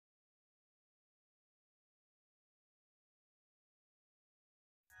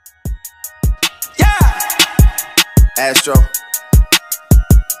Astro.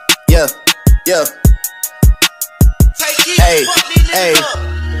 Yeah, yeah. Hey,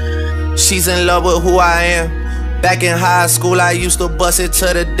 hey. She's in love with who I am. Back in high school, I used to bust it to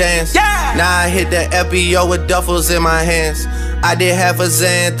the dance. Yeah. Now I hit the FBO with duffels in my hands. I did half a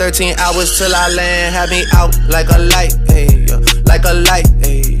Zan, 13 hours till I land. Had me out like a light, ayy, like a light,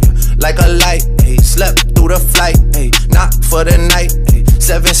 ayy, like a light, ayy. Slept through the flight, ayy, not for the night, ayy.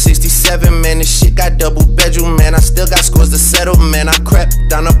 767, man, this shit got double bedroom, man. I still got scores to settle, man. I crept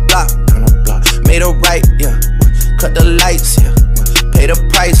down the block, made a right, yeah. Cut the lights, yeah. Pay the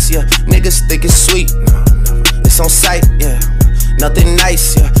price, yeah. Niggas think it's sweet, no, never. It's on sight, yeah. Nothing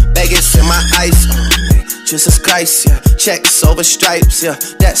nice, yeah. Vegas in my ice, Jesus Christ, yeah. Checks over stripes, yeah.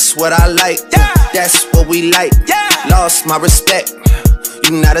 That's what I like, yeah. That's what we like, yeah. Lost my respect,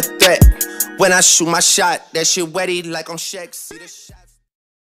 you not a threat. When I shoot my shot, that shit wetty like on Shaq. See the shots.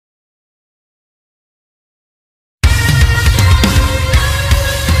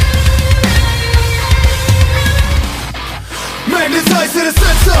 Magnetized to the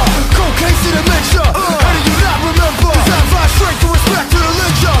center, cocaine to the mixture. How do you not remember? Cause I fly straight to respect to the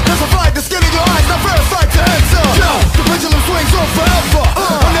ledger. Classified the skin in your eyes, not verified to enter. Yo, the pendulum swings on forever.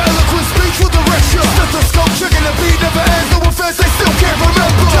 On the eloquent speech with direction. Stethoscope checking the beat never ends. No offense, they still can't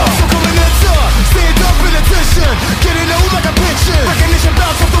remember. Yo, so come and enter, stand up in attention. Getting old like a pension. Recognition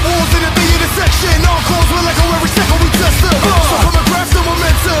bounce off the walls in the B intersection. All calls will echo every second we test them. So come and grasp the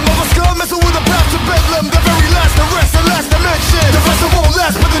momentum of a skull messing with a path to bedlam. The very last, the rest, the last dimension. The rest of won't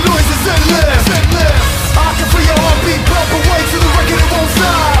last, but the noise is endless. I can feel your heartbeat pump away to the record, it won't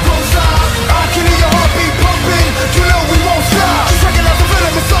stop. I can hear your heartbeat pumping, you know we won't stop. Checking out the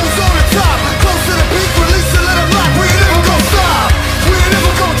venom, it's always on the top. Close to the peak, release and let it lock. We ain't never gon' stop, we ain't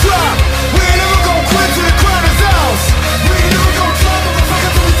never gon' drop. We ain't never gon' quit till the crowd is out. We ain't never gon' drop,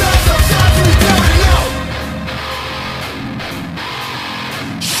 motherfucker, till we die outside, till we down and out.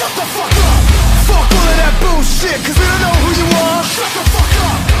 Shut the fuck up. Fuck all of that bullshit, cause we don't know who you are. Shut the fuck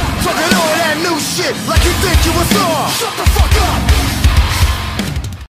up. Talking all of that new shit, like you think you a star. Shut the fuck up.